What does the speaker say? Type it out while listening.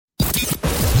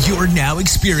You're now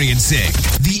experiencing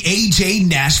the AJ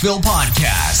Nashville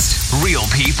podcast. Real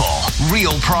people,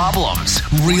 real problems,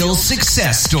 real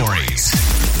success stories.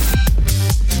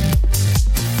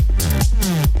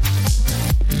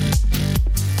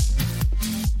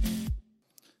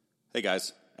 Hey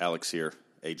guys, Alex here,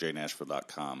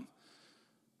 ajnashville.com.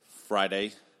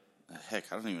 Friday,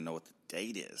 heck, I don't even know what the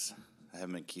date is. I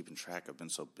haven't been keeping track. I've been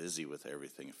so busy with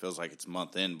everything. It feels like it's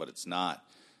month end, but it's not.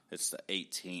 It's the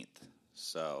 18th.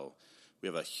 So we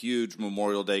have a huge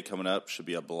Memorial Day coming up. Should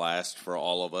be a blast for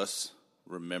all of us.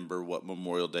 Remember what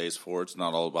Memorial Day is for. It's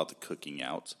not all about the cooking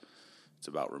out. It's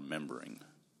about remembering.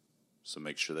 So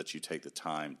make sure that you take the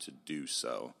time to do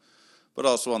so. But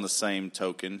also on the same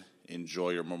token,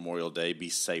 enjoy your Memorial Day. Be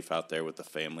safe out there with the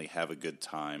family. Have a good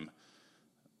time.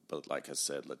 But like I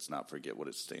said, let's not forget what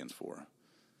it stands for.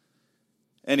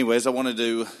 Anyways, I wanted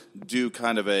to do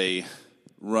kind of a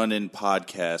run-in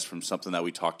podcast from something that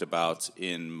we talked about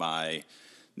in my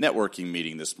networking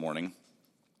meeting this morning,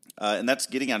 and that's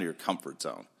getting out of your comfort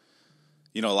zone.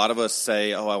 You know, a lot of us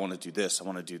say, I want to do this, I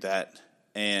want to do that,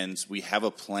 and we have a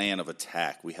plan of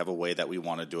attack. We have a way that we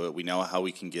want to do it. We know how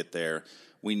we can get there.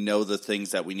 We know the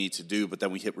things that we need to do, but then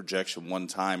we hit rejection one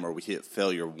time or we hit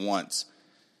failure once,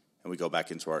 and we go back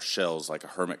into our shells like a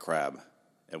hermit crab.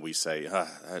 And we say,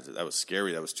 that was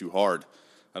scary, that was too hard.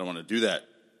 I don't want to do that,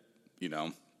 you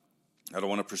know. I don't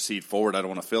want to proceed forward. I don't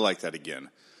want to feel like that again.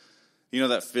 You know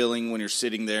that feeling when you're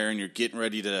sitting there and you're getting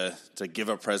ready to give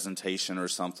a presentation or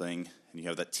something, and you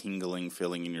have that tingling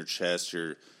feeling in your chest,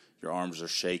 your arms are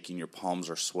shaking, your palms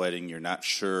are sweating, you're not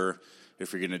sure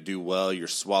if you're going to do well, you're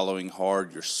swallowing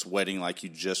hard, you're sweating like you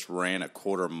just ran a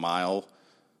quarter mile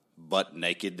butt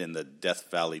naked in the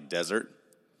Death Valley Desert.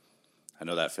 I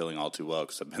know that feeling all too well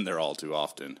because I've been there all too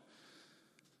often.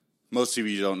 Most of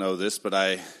you don't know this, but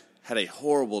I had a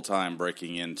horrible time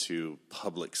breaking into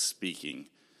public speaking.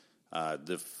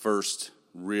 The first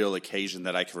real occasion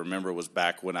that I can remember was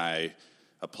back when I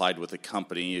applied with a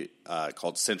company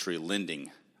called Century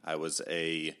Lending. I was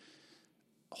a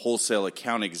wholesale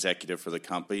account executive for the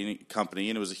company,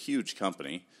 and it was a huge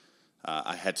company.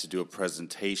 I had to do a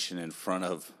presentation in front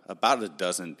of about a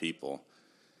dozen people.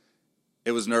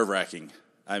 It was nerve-wracking.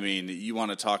 I mean, you want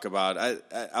to talk about,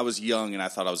 I was young and I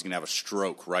thought I was going to have a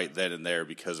stroke right then and there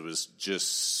because it was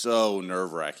just so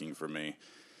nerve-wracking for me.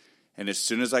 And as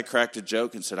soon as I cracked a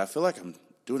joke and said, I feel like I'm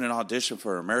doing an audition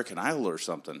for American Idol or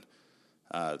something,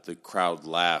 the crowd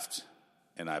laughed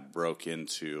and I broke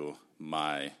into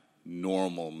my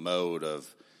normal mode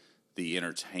of the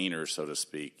entertainer, so to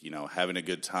speak, you know, having a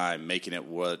good time, making it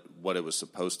what it was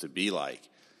supposed to be like.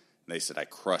 And they said I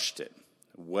crushed it.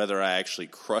 Whether I actually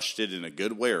crushed it in a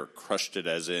good way or crushed it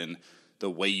as in the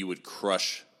way you would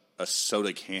crush a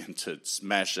soda can to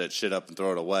smash that shit up and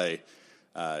throw it away,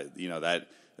 you know,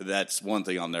 that's one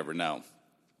thing I'll never know.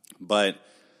 But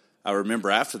I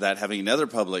remember after that having another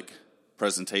public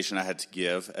presentation I had to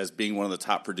give as being one of the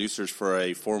top producers for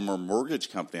a former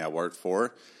mortgage company I worked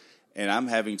for. And I'm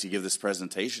having to give this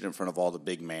presentation in front of all the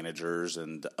big managers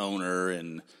and the owner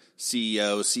and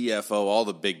CEO, CFO, all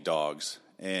the big dogs.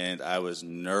 And I was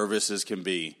nervous as can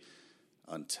be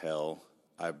until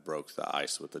I broke the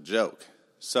ice with a joke.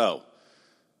 So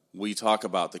we talk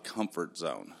about the comfort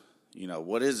zone. You know,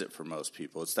 what is it for most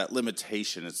people? It's that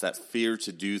limitation. It's that fear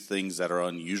to do things that are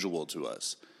unusual to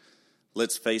us.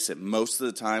 Let's face it, most of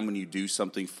the time when you do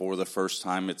something for the first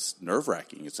time, it's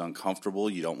nerve-wracking. It's uncomfortable.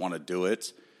 You don't want to do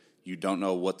it. You don't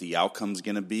know what the outcome's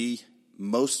going to be.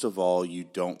 Most of all, you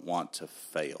don't want to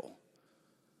fail.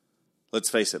 Let's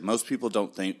face it, most people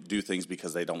don't do things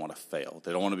because they don't want to fail.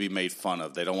 They don't want to be made fun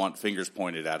of. They don't want fingers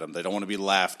pointed at them. They don't want to be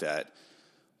laughed at,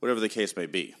 whatever the case may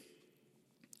be.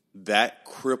 That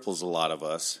cripples a lot of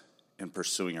us in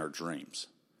pursuing our dreams.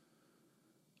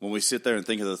 When we sit there and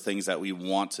think of the things that we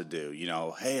want to do, you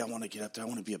know, hey, I want to get up there. I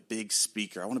want to be a big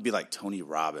speaker. I want to be like Tony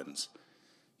Robbins.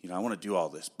 You know, I want to do all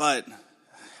this. But, man,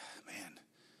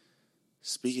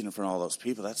 speaking in front of all those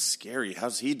people, that's scary. How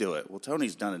does he do it? Well,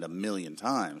 Tony's done it a million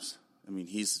times. I mean,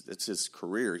 it's his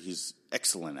career. He's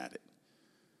excellent at it.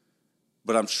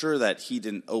 But I'm sure that he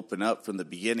didn't open up from the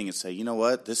beginning and say, you know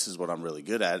what, this is what I'm really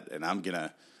good at, and I'm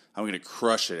gonna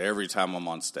crush it every time I'm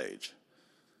on stage.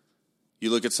 You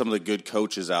look at some of the good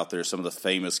coaches out there, some of the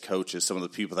famous coaches, some of the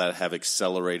people that have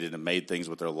accelerated and made things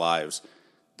with their lives.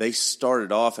 They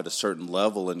started off at a certain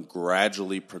level and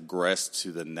gradually progressed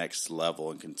to the next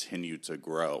level and continued to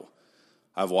grow.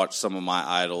 I've watched some of my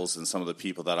idols and some of the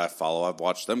people that I follow, I've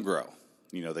watched them grow.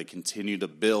 You know, they continue to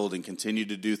build and continue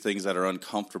to do things that are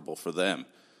uncomfortable for them.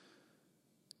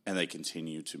 And they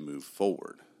continue to move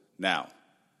forward. Now,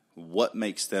 what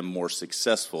makes them more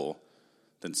successful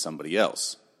than somebody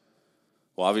else?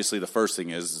 Well, obviously the first thing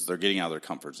is they're getting out of their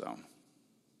comfort zone.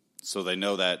 So they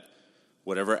know that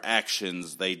whatever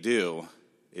actions they do,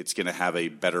 it's going to have a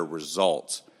better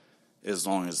result as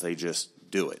long as they just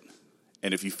do it.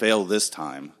 And if you fail this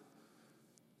time,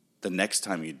 the next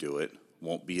time you do it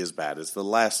won't be as bad as the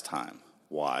last time.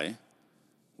 Why?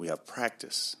 We have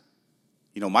practice.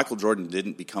 You know, Michael Jordan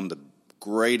didn't become the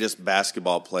greatest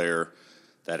basketball player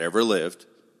that ever lived.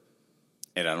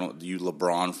 And I don't, you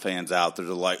LeBron fans out there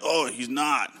are like, oh, he's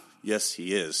not. Yes,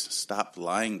 he is. Stop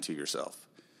lying to yourself.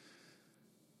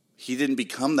 He didn't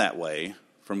become that way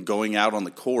from going out on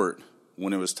the court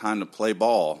when it was time to play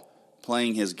ball,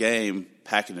 playing his game,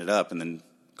 packing it up, and then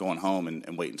going home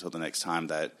and wait until the next time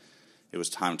that it was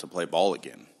time to play ball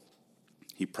again.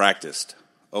 He practiced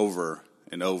over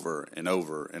and over and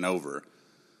over and over.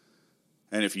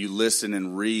 And if you listen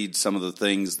and read some of the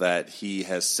things that he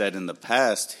has said in the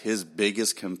past, his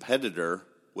biggest competitor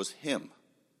was him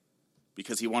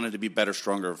because he wanted to be better,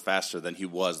 stronger, and faster than he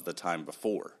was the time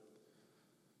before.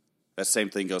 That same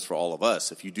thing goes for all of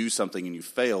us. If you do something and you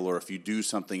fail, or if you do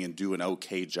something and do an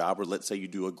okay job, or let's say you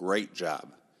do a great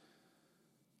job,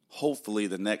 hopefully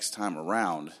the next time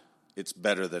around, it's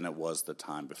better than it was the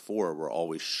time before. We're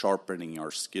always sharpening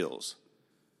our skills.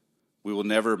 We will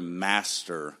never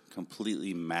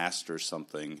completely master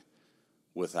something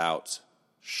without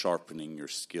sharpening your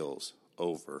skills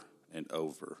over and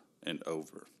over and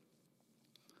over.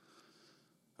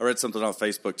 I read something on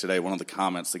Facebook today. One of the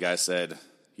comments, the guy said,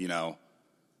 you know,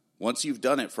 once you've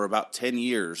done it for about 10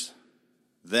 years,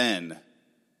 then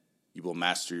you will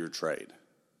master your trade.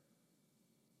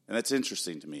 And that's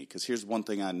interesting to me because here's one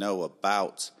thing I know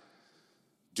about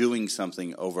doing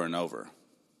something over and over.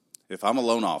 If I'm a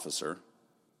loan officer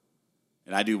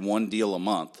and I do one deal a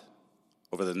month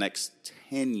over the next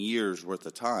 10 years worth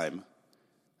of time,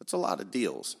 that's a lot of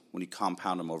deals when you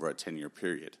compound them over a 10-year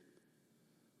period.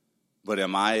 But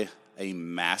am I a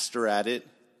master at it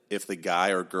if the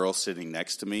guy or girl sitting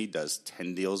next to me does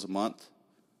 10 deals a month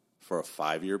for a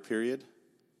 5-year period?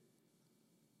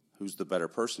 Who's the better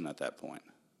person at that point?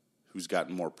 Who's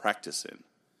gotten more practice in?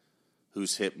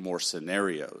 Who's hit more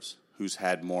scenarios? Who's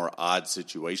had more odd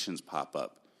situations pop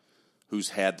up? Who's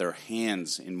had their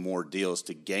hands in more deals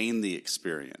to gain the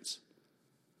experience?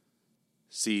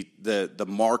 See, the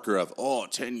marker of,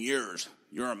 10 years,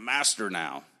 you're a master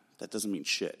now, that doesn't mean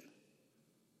shit.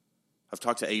 I've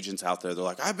talked to agents out there, they're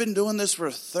like, I've been doing this for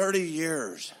 30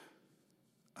 years.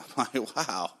 I'm like,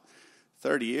 wow,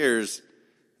 30 years,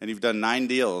 and you've done 9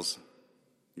 deals,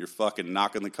 you're fucking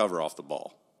knocking the cover off the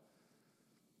ball.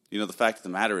 You know, the fact of the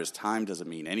matter is time doesn't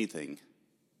mean anything.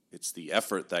 It's the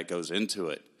effort that goes into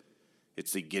it.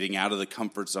 It's the getting out of the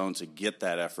comfort zone to get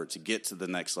that effort, to get to the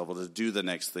next level, to do the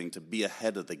next thing, to be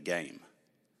ahead of the game.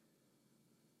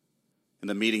 In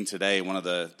the meeting today, one of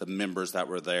the members that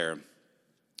were there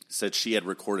said she had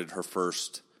recorded her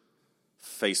first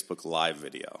Facebook Live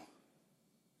video.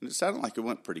 And it sounded like it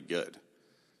went pretty good.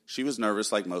 She was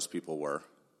nervous like most people were.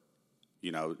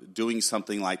 You know, doing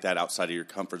something like that outside of your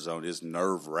comfort zone is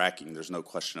nerve-wracking. There's no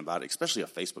question about it, especially a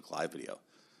Facebook Live video.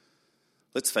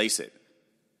 Let's face it.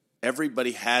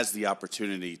 Everybody has the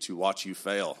opportunity to watch you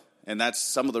fail. And that's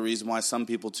some of the reason why some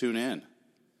people tune in.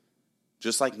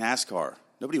 Just like NASCAR.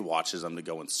 Nobody watches them to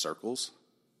go in circles.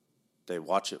 They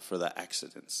watch it for the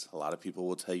accidents. A lot of people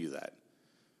will tell you that.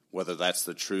 Whether that's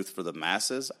the truth for the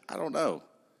masses, I don't know.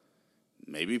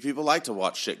 Maybe people like to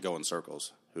watch shit go in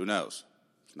circles. Who knows?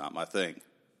 It's not my thing.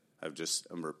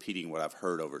 I'm repeating what I've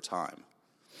heard over time.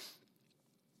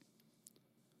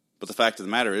 But the fact of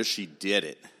the matter is she did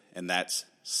it, and that's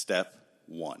step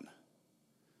 1.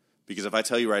 Because if I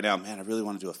tell you right now, man, I really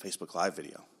want to do a Facebook Live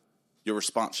video, your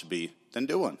response should be, then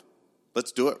do one.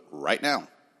 Let's do it right now.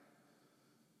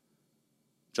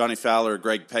 Johnny Fowler,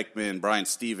 Greg Peckman, Brian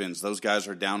Stevens, those guys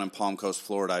are down in Palm Coast,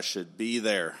 Florida. I should be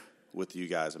there with you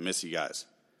guys. I miss you guys.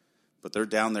 But they're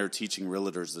down there teaching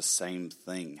realtors the same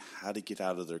thing, how to get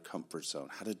out of their comfort zone,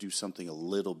 how to do something a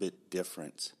little bit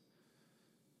different.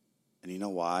 And you know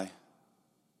why?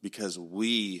 Because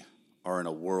we are in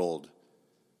a world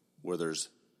where there's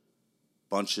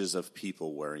bunches of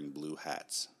people wearing blue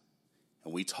hats.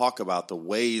 And we talk about the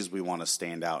ways we want to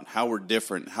stand out and how we're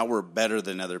different, and how we're better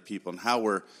than other people, and how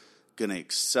we're going to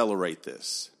accelerate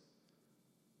this.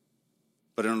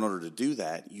 But in order to do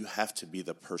that, you have to be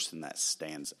the person that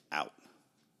stands out,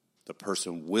 the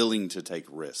person willing to take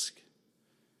risk,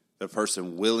 the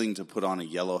person willing to put on a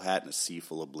yellow hat in a sea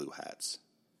full of blue hats.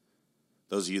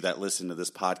 Those of you that listen to this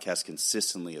podcast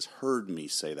consistently has heard me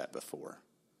say that before.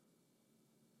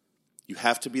 You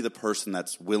have to be the person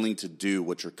that's willing to do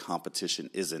what your competition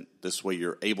isn't. This way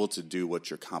you're able to do what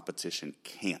your competition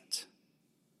can't.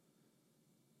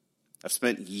 I've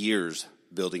spent years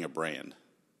building a brand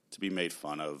to be made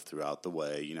fun of throughout the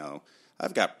way.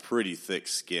 I've got pretty thick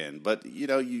skin, but you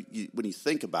when you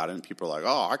think about it, and people are like,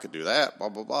 "Oh, I could do that," blah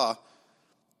blah blah.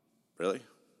 Really?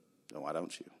 Then why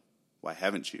don't you? Why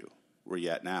haven't you? Where you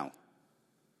at now?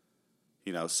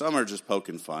 Some are just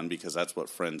poking fun because that's what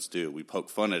friends do. We poke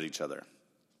fun at each other.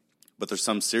 But there's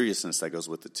some seriousness that goes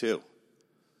with it too.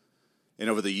 And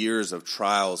over the years of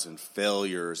trials and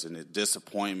failures and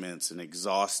disappointments and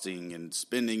exhausting and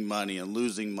spending money and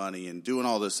losing money and doing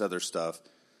all this other stuff,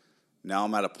 now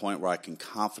I'm at a point where I can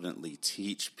confidently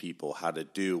teach people how to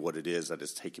do what it is that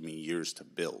has taken me years to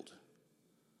build.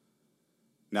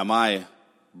 Now, my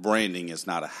branding is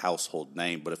not a household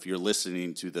name, but if you're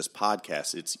listening to this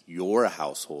podcast, it's your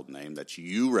household name that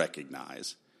you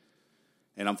recognize,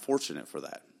 and I'm fortunate for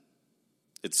that.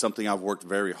 It's something I've worked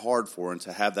very hard for, and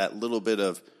to have that little bit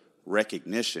of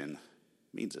recognition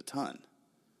means a ton.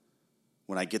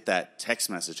 When I get that text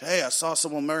message, "Hey, I saw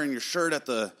someone wearing your shirt at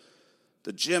the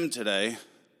gym today,"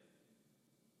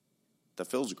 that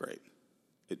feels great.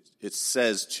 It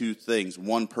says two things.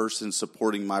 One person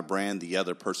supporting my brand, the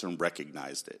other person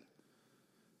recognized it.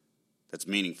 That's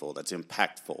meaningful, that's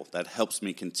impactful, that helps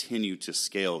me continue to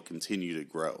scale, continue to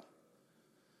grow.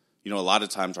 A lot of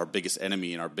times our biggest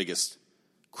enemy and our biggest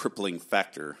crippling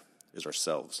factor is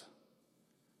ourselves.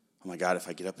 Oh my God, if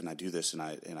I get up and I do this and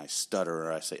I stutter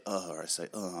or I say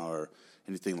or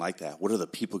anything like that, what are the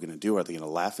people going to do? Are they going to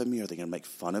laugh at me? Are they going to make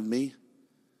fun of me?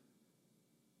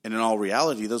 And in all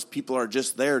reality, those people are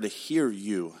just there to hear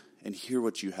you and hear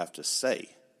what you have to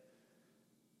say.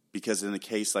 Because in the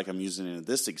case like I'm using in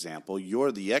this example,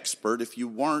 you're the expert. If you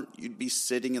weren't, you'd be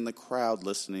sitting in the crowd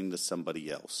listening to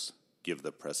somebody else give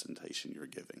the presentation you're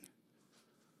giving.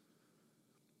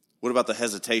 What about the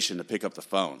hesitation to pick up the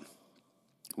phone?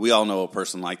 We all know a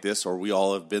person like this, or we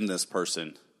all have been this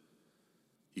person.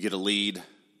 You get a lead,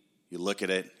 you look at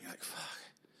it, you're like, fuck,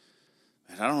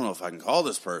 man, I don't know if I can call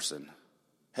this person.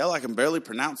 Hell, I can barely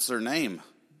pronounce their name.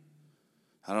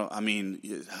 I don't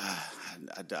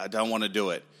want to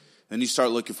do it. Then you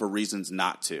start looking for reasons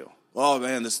not to. Oh,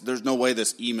 man, there's no way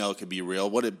this email could be real.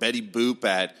 What did Betty Boop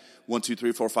at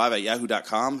 12345 at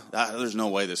yahoo.com? There's no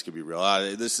way this could be real.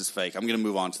 This is fake. I'm going to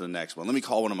move on to the next one. Let me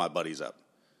call one of my buddies up.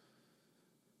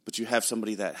 But you have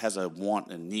somebody that has a want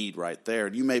and need right there.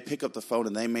 And you may pick up the phone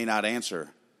and they may not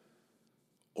answer.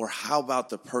 Or how about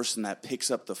the person that picks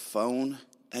up the phone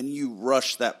and you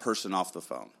rush that person off the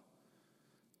phone?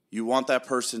 You want that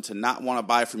person to not want to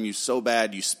buy from you so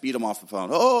bad, you speed them off the phone.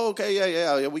 Oh, okay,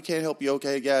 yeah, we can't help you.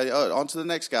 Okay, yeah, on to the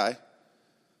next guy.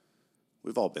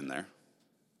 We've all been there.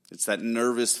 It's that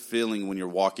nervous feeling when you're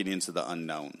walking into the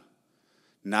unknown.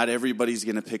 Not everybody's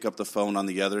going to pick up the phone on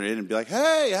the other end and be like,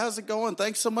 "Hey, how's it going?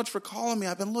 Thanks so much for calling me.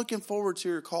 I've been looking forward to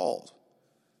your call."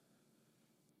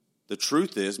 The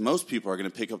truth is, most people are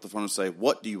going to pick up the phone and say,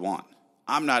 "What do you want?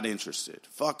 I'm not interested.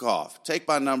 Fuck off. Take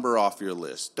my number off your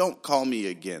list. Don't call me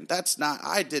again.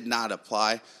 I did not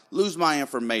apply. Lose my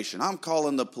information. I'm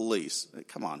calling the police."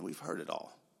 Come on, we've heard it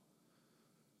all.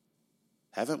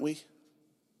 Haven't we?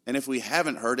 And if we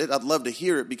haven't heard it, I'd love to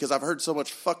hear it because I've heard so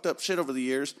much fucked up shit over the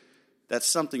years that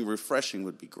something refreshing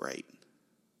would be great.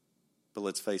 But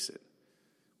let's face it,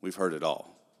 we've heard it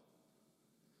all.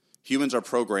 Humans are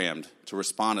programmed to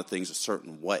respond to things a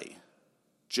certain way.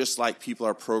 Just like people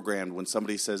are programmed when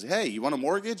somebody says, "Hey, you want a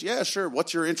mortgage?" "Yeah, sure.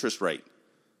 What's your interest rate?"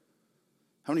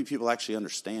 How many people actually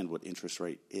understand what interest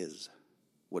rate is,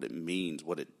 what it means,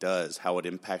 what it does, how it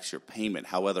impacts your payment,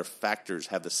 how other factors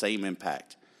have the same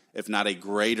impact, if not a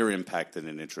greater impact than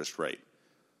an interest rate?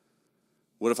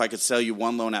 What if I could sell you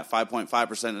one loan at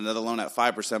 5.5% and another loan at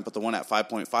 5%, but the one at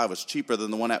 5.5 was cheaper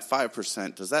than the one at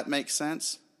 5%? Does that make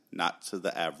sense? Not to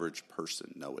the average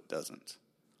person. No, it doesn't.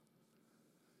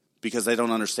 Because they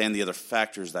don't understand the other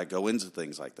factors that go into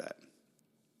things like that.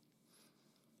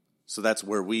 So that's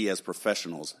where we as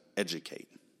professionals educate.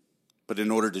 But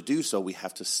in order to do so, we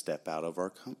have to step out of our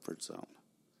comfort zone.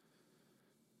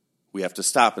 We have to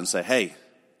stop and say, "Hey,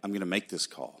 I'm going to make this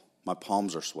call. My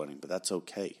palms are sweating, but that's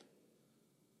okay."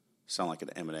 Sound like an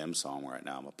Eminem song right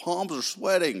now. My palms are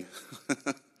sweating.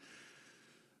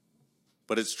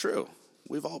 But it's true.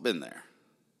 We've all been there.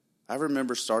 I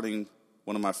remember starting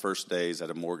one of my first days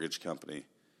at a mortgage company.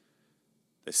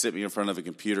 They sit me in front of a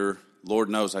computer. Lord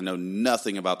knows I know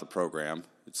nothing about the program.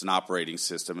 It's an operating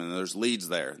system, and there's leads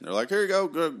there. And they're like, "Here you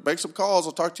go make some calls.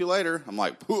 I'll talk to you later." I'm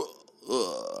like,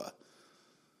 ugh.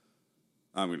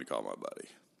 I'm going to call my buddy.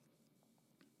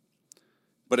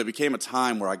 But it became a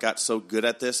time where I got so good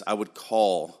at this, I would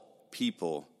call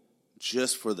people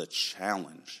just for the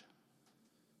challenge.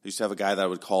 I used to have a guy that I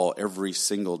would call every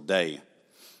single day.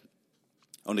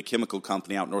 Owned a chemical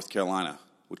company out in North Carolina.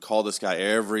 Would call this guy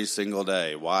every single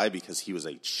day. Why? Because he was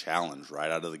a challenge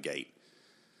right out of the gate.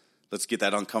 Let's get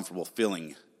that uncomfortable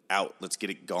feeling out. Let's get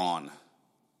it gone.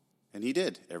 And he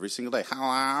did every single day.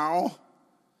 Hello?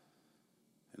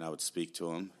 And I would speak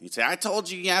to him. He'd say, I told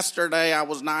you yesterday I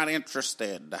was not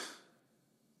interested.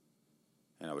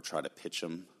 And I would try to pitch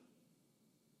him,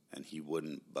 and he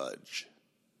wouldn't budge.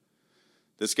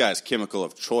 This guy's chemical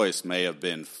of choice may have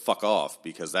been fuck off,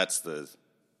 because that's the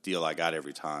deal I got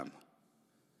every time.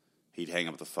 He'd hang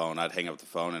up the phone, I'd hang up the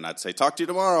phone, and I'd say, talk to you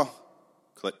tomorrow.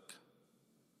 Click.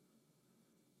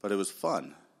 But it was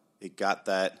fun. It got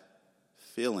that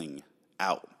feeling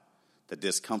out, the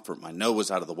discomfort. My no was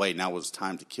out of the way. Now it was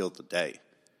time to kill the day.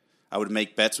 I would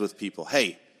make bets with people.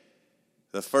 Hey,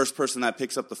 the first person that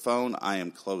picks up the phone, I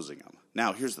am closing them.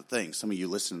 Now, here's the thing. Some of you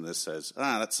listening to this says,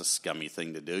 that's a scummy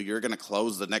thing to do. You're going to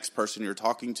close the next person you're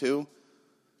talking to?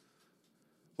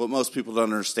 What most people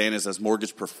don't understand is as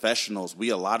mortgage professionals, we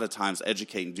a lot of times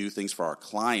educate and do things for our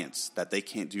clients that they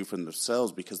can't do for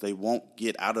themselves because they won't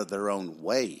get out of their own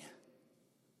way.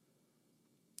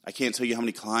 I can't tell you how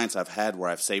many clients I've had where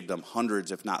I've saved them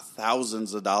hundreds, if not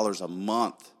thousands of dollars a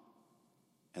month,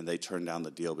 and they turn down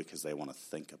the deal because they want to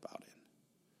think about it.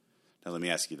 Now, let me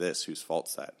ask you this. Whose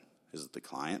fault's that? Is it the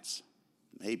client's?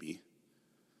 Maybe.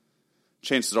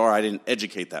 Chances are I didn't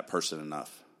educate that person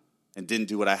enough and didn't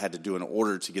do what I had to do in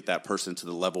order to get that person to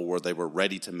the level where they were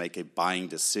ready to make a buying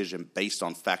decision based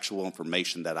on factual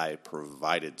information that I had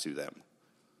provided to them.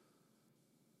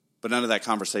 But none of that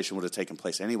conversation would have taken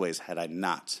place anyways had I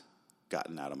not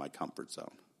gotten out of my comfort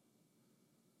zone.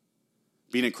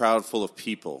 Being in a crowd full of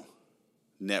people,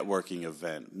 networking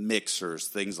event, mixers,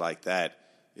 things like that,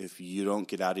 if you don't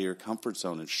get out of your comfort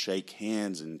zone and shake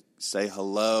hands and say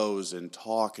hellos and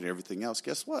talk and everything else,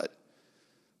 guess what?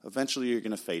 Eventually you're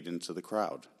going to fade into the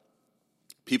crowd.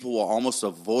 People will almost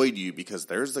avoid you because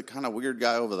there's the kind of weird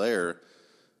guy over there.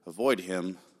 Avoid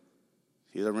him.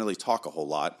 He doesn't really talk a whole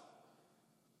lot.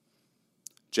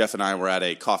 Jeff and I were at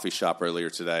a coffee shop earlier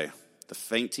today, the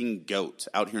Fainting Goat,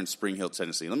 out here in Spring Hill,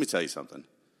 Tennessee. Let me tell you something.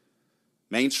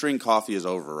 Mainstream coffee is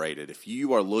overrated. If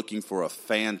you are looking for a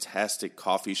fantastic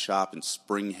coffee shop in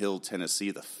Spring Hill,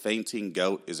 Tennessee, the Fainting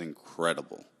Goat is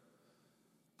incredible.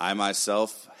 I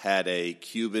myself had a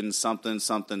Cuban something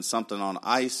on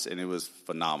ice, and it was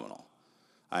phenomenal.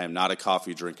 I am not a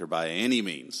coffee drinker by any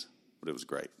means, but it was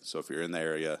great. So if you're in the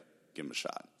area, give them a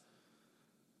shot.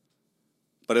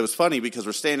 But it was funny because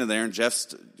we're standing there, and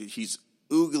he's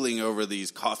oogling over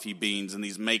these coffee beans and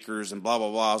these makers and blah,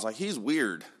 blah, blah. I was like, he's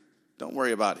weird. Don't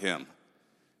worry about him.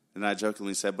 And I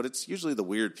jokingly said, but it's usually the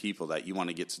weird people that you want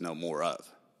to get to know more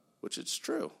of, which it's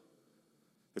true.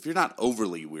 If you're not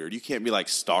overly weird, you can't be like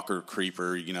stalker,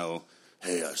 creeper,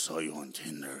 hey, I saw you on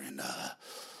Tinder, and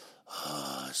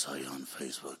I saw you on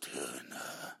Facebook, too, and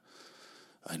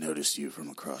I noticed you from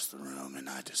across the room, and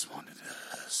I just wanted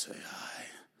to say hi.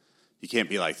 You can't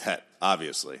be like that,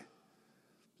 obviously.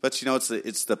 But,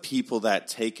 it's the people that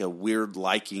take a weird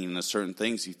liking into certain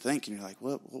things you think, and you're like,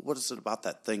 what is it about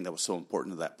that thing that was so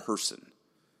important to that person?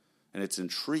 And it's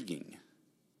intriguing.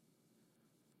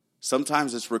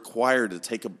 Sometimes it's required to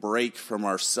take a break from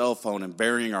our cell phone and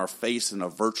burying our face in a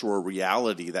virtual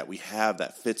reality that we have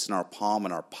that fits in our palm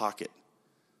and our pocket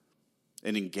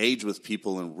and engage with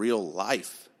people in real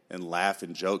life and laugh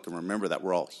and joke and remember that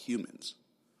we're all humans.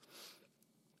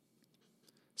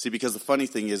 See, because the funny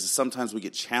thing is sometimes we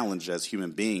get challenged as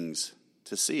human beings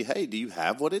to see, hey, do you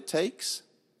have what it takes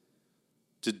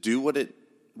to do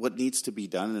what needs to be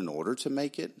done in order to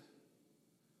make it?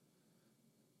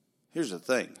 Here's the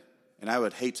thing, and I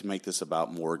would hate to make this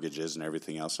about mortgages and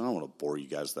everything else. I don't want to bore you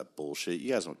guys with that bullshit.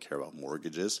 You guys don't care about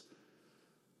mortgages.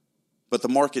 But the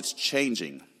market's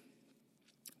changing,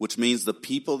 which means the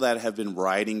people that have been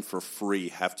riding for free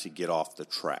have to get off the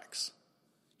tracks.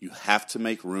 You have to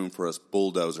make room for us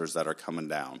bulldozers that are coming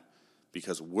down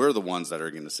because we're the ones that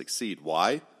are going to succeed.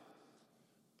 Why?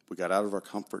 We got out of our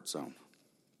comfort zone.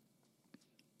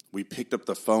 We picked up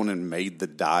the phone and made the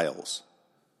dials.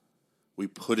 We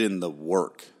put in the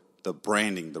work, the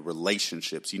branding, the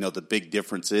relationships. The big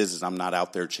difference is I'm not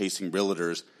out there chasing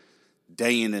realtors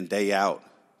day in and day out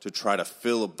to try to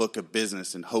fill a book of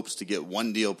business in hopes to get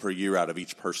one deal per year out of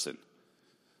each person.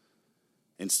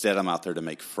 Instead, I'm out there to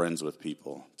make friends with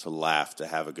people, to laugh, to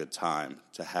have a good time,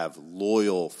 to have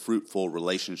loyal, fruitful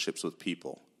relationships with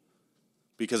people.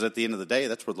 Because at the end of the day,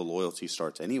 that's where the loyalty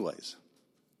starts anyways.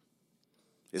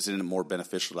 Isn't it more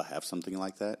beneficial to have something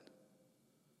like that?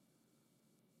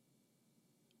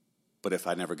 But if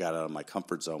I never got out of my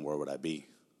comfort zone, where would I be?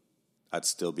 I'd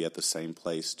still be at the same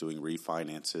place doing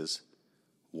refinances,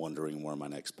 wondering where my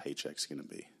next paycheck's going to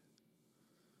be.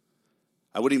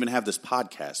 I wouldn't even have this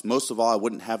podcast. Most of all, I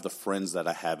wouldn't have the friends that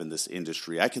I have in this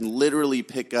industry. I can literally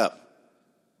pick up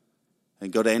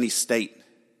and go to any state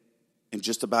in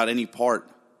just about any part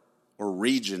or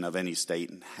region of any state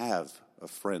and have a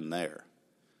friend there.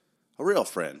 A real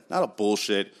friend, not a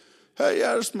bullshit, hey,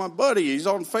 yeah, this is my buddy. He's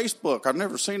on Facebook. I've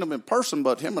never seen him in person,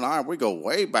 but him and I, we go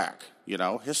way back. You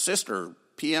know, his sister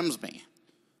PMs me.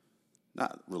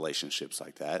 Not relationships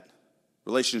like that.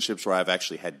 Relationships where I've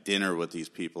actually had dinner with these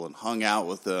people and hung out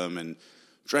with them and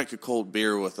drank a cold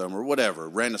beer with them or whatever,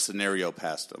 ran a scenario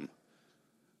past them.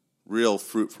 Real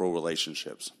fruitful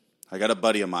relationships. I got a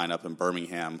buddy of mine up in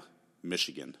Birmingham,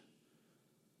 Michigan.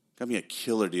 Got me a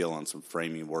killer deal on some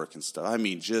framing work and stuff. I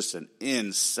mean, just an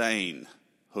insane,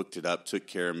 hooked it up, took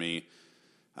care of me.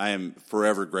 I am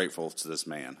forever grateful to this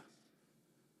man.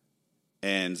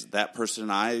 And that person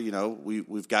and I, you know,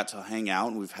 we've got to hang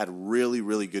out and we've had really,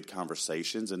 really good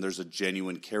conversations, and there's a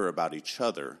genuine care about each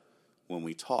other when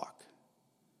we talk.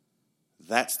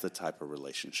 That's the type of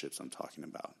relationships I'm talking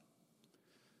about.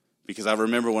 Because I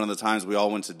remember one of the times we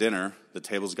all went to dinner, the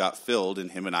tables got filled,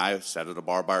 and him and I sat at a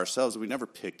bar by ourselves, and we never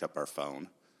picked up our phone and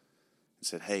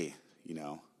said, hey, you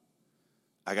know,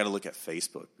 I got to look at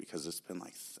Facebook because it's been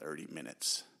like 30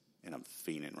 minutes, and I'm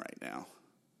fiending right now.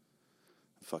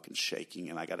 I'm fucking shaking,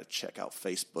 and I got to check out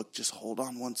Facebook. Just hold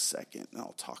on 1 second, and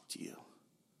I'll talk to you.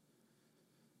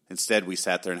 Instead, we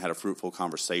sat there and had a fruitful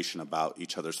conversation about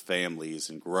each other's families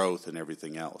and growth and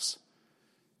everything else.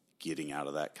 Getting out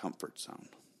of that comfort zone.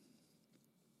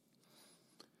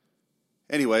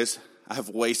 Anyways, I've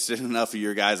wasted enough of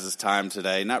your guys' time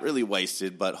today. Not really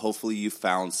wasted, but hopefully you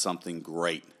found something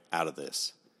great out of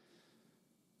this.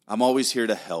 I'm always here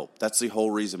to help. That's the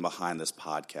whole reason behind this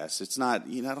podcast. It's not,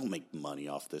 you know, I don't make money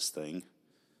off this thing.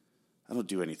 I don't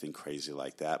do anything crazy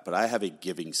like that, but I have a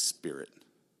giving spirit,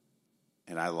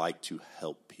 and I like to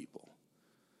help people.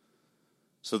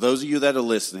 So those of you that are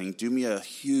listening, do me a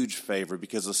huge favor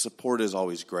because the support is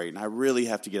always great, and I really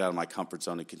have to get out of my comfort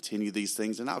zone and continue these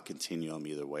things, and I'll continue them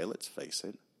either way, let's face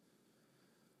it.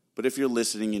 But if you're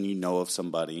listening and you know of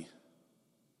somebody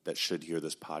that should hear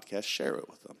this podcast, share it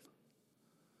with them.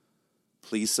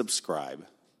 Please subscribe.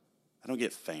 I don't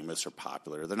get famous or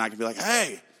popular. They're not going to be like,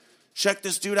 hey, check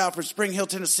this dude out from Spring Hill,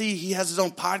 Tennessee. He has his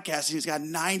own podcast, and he's got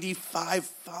 95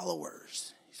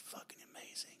 followers. He's fucking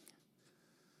amazing.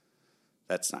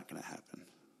 That's not going to happen.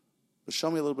 But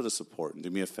show me a little bit of support and do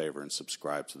me a favor and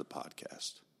subscribe to the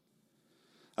podcast.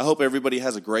 I hope everybody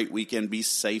has a great weekend. Be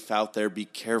safe out there. Be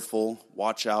careful.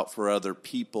 Watch out for other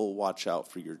people. Watch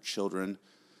out for your children.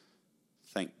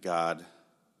 Thank God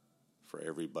for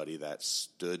everybody that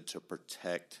stood to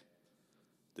protect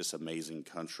this amazing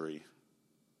country.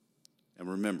 And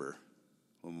remember,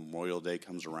 when Memorial Day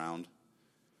comes around,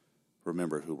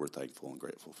 remember who we're thankful and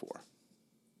grateful for.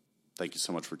 Thank you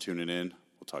so much for tuning in.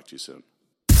 We'll talk to you soon.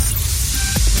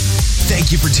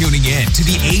 Thank you for tuning in to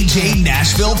the AJ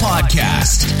Nashville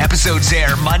Podcast. Episodes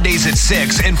air Mondays at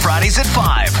 6 and Fridays at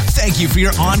 5. Thank you for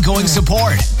your ongoing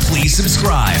support. Please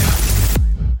subscribe.